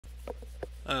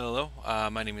Hello,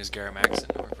 my name is Gary Max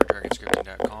and I work for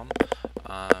DragonScripting.com.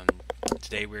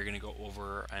 Today we're going to go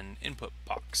over an input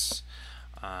box.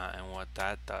 And what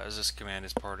that does, this command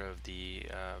is part of the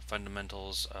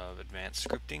fundamentals of advanced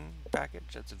scripting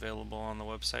package that's available on the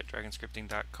website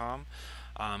DragonScripting.com.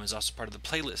 Is also part of the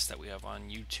playlist that we have on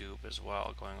YouTube as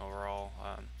well, going over all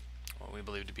what we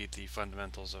believe to be the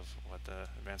fundamentals of what the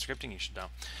advanced scripting you should know.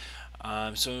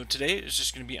 So today is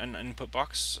just going to be an input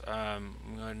box. I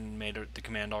made the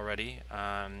command already.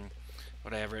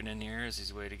 What I have written in here is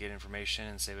a way to get information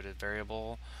and save it as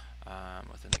variable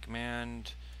within the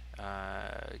command.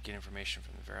 Get information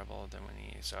from the variable. Then we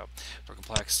need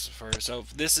so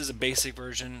this is a basic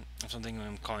version of something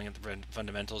I'm calling it the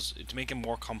fundamentals. To make a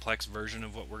more complex version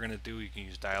of what we're going to do, you can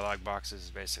use dialog boxes. Is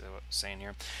basically what I'm saying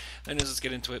here. Then let's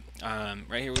get into it.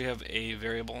 Right here we have a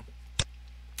variable,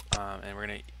 and we're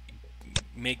going to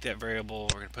make that variable.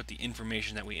 We're going to put the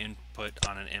information that we input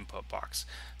on an input box.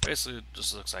 Basically, it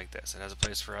just looks like this. It has a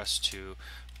place for us to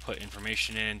put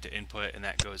information in, to input, and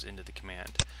that goes into the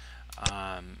command.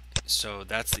 So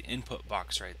that's the input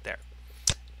box right there.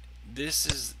 This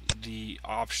is the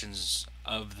options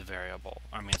of the variable.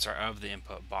 Of the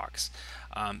input box.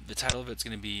 The title of it's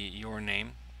going to be your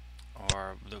name,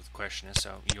 or the question is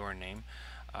your name.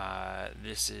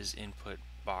 This is input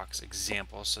box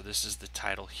example. So this is the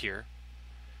title here.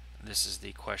 This is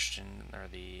the question, or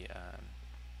the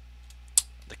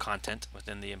content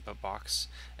within the input box,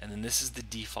 and then this is the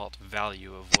default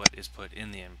value of what is put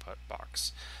in the input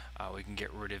box. We can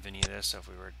get rid of any of this. So if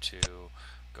we were to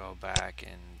go back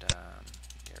and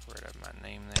get rid of my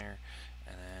name there,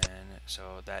 and then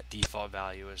so that default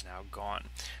value is now gone.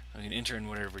 We can enter in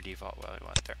whatever default value we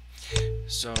want there.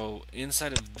 So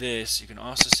inside of this, you can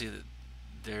also see that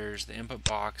there's the input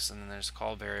box, and then there's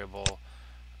call variable,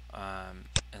 and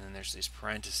then there's these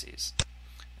parentheses.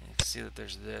 And you can see that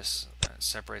there's this that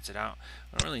separates it out.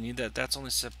 We don't really need that. That's only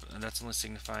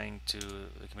signifying to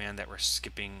the command that we're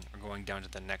skipping or going down to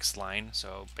the next line.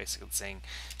 So basically it's saying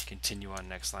continue on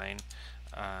next line,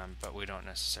 but we don't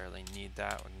necessarily need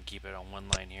that. We can keep it on one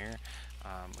line here.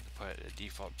 We can put a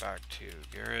default back to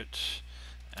Garrett.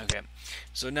 Okay,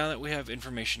 so now that we have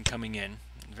information coming in,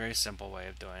 a very simple way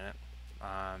of doing it.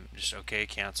 Just OK,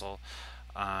 cancel,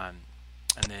 and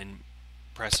then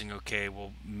pressing OK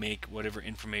will make whatever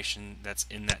information that's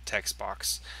in that text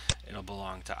box, it'll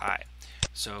belong to I.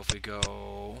 So if we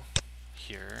go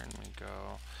here and we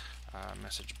go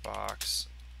message box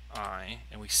I,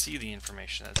 and we see the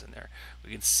information that's in there,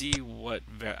 we can see what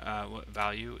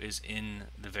value is in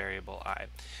the variable I.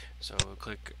 So we'll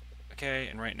click OK,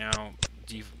 and right now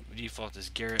default is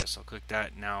Garrett, so I'll click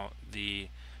that. Now the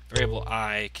variable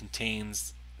I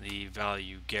contains the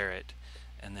value Garrett,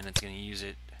 and then it's going to use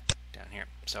it down here.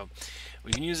 So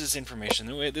we can use this information.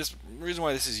 The reason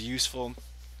why this is useful,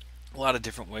 a lot of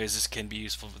different ways this can be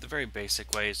useful, but the very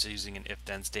basic way is using an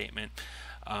if-then statement,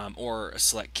 or a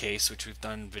select case, which we've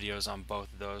done videos on.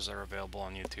 Both of those are available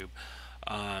on YouTube.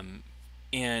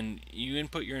 And you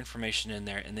input your information in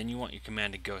there, and then you want your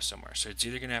command to go somewhere. So it's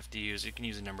either going to have to use, you can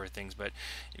use a number of things, but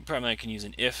you probably can use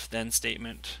an if-then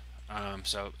statement.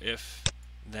 So if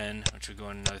then, which would go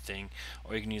in another thing,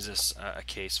 or you can use this a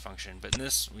case function. But in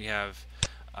this we have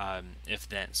if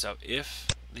then. So if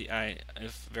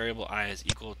variable I is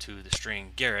equal to the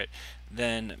string Garrett,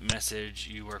 then message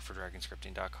you work for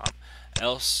DragonScripting.com.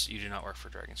 Else you do not work for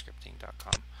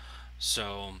DragonScripting.com.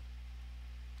 So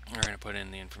we're going to put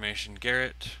in the information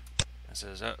Garrett. It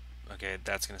says, oh, okay,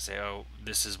 that's going to say, oh,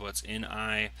 this is what's in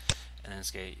I, and then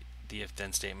it's going to, the if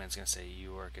then statement is going to say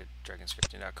you work at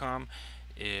DragonScripting.com.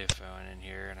 If I went in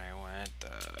here and I went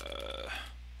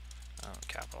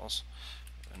capitals,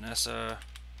 Vanessa,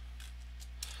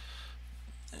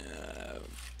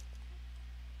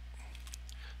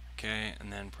 okay,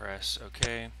 and then press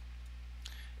OK.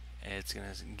 It's going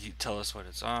to tell us what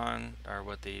it's on, or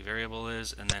what the variable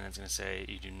is, and then it's going to say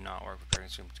you do not work with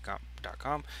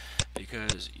DragonScripting.com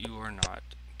because you are not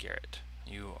Garrett.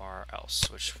 You are else,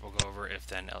 which we'll go over if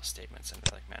then else statements and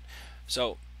like man.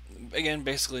 So again,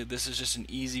 basically this is just an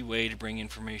easy way to bring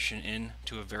information in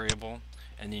to a variable,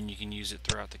 and then you can use it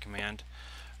throughout the command.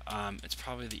 It's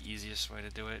probably the easiest way to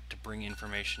do it, to bring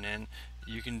information in.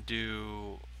 You can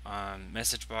do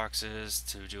message boxes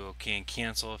to do OK and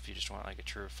cancel if you just want like a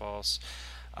true or false.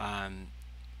 Or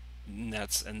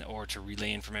to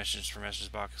relay information for message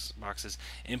boxes.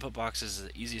 Input boxes is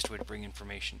the easiest way to bring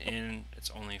information in. It's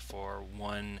only for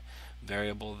one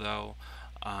variable though.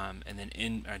 And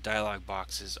then dialog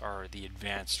boxes are the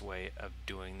advanced way of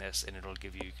doing this, and it'll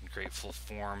give you can create full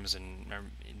forms, and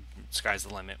sky's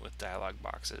the limit with dialog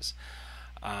boxes.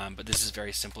 But this is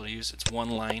very simple to use. It's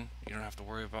one line. You don't have to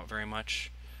worry about very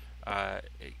much.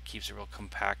 It keeps it real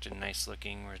compact and nice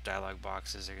looking, whereas dialog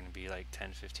boxes are going to be like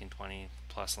 10, 15, 20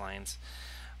 plus lines.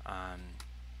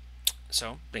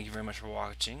 So thank you very much for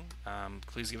watching.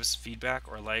 Please give us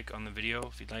feedback or like on the video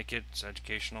if you'd like it. It's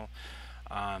educational.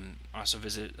 Also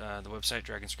visit the website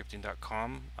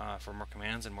dragonscripting.com for more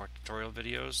commands and more tutorial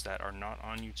videos that are not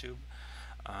on YouTube.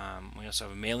 We also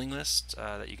have a mailing list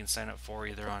that you can sign up for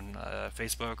either on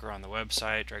Facebook or on the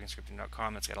website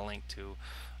dragonscripting.com. It's got a link to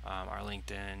our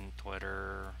LinkedIn,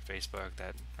 Twitter, Facebook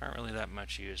that aren't really that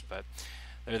much used, but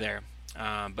they're there.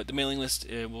 But the mailing list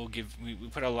will give. We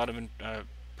put out a lot of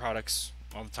products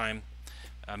all the time.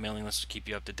 Mailing list to keep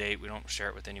you up to date. We don't share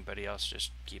it with anybody else.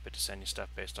 Just keep it to send you stuff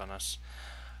based on us.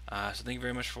 So thank you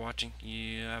very much for watching.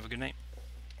 You have a good night.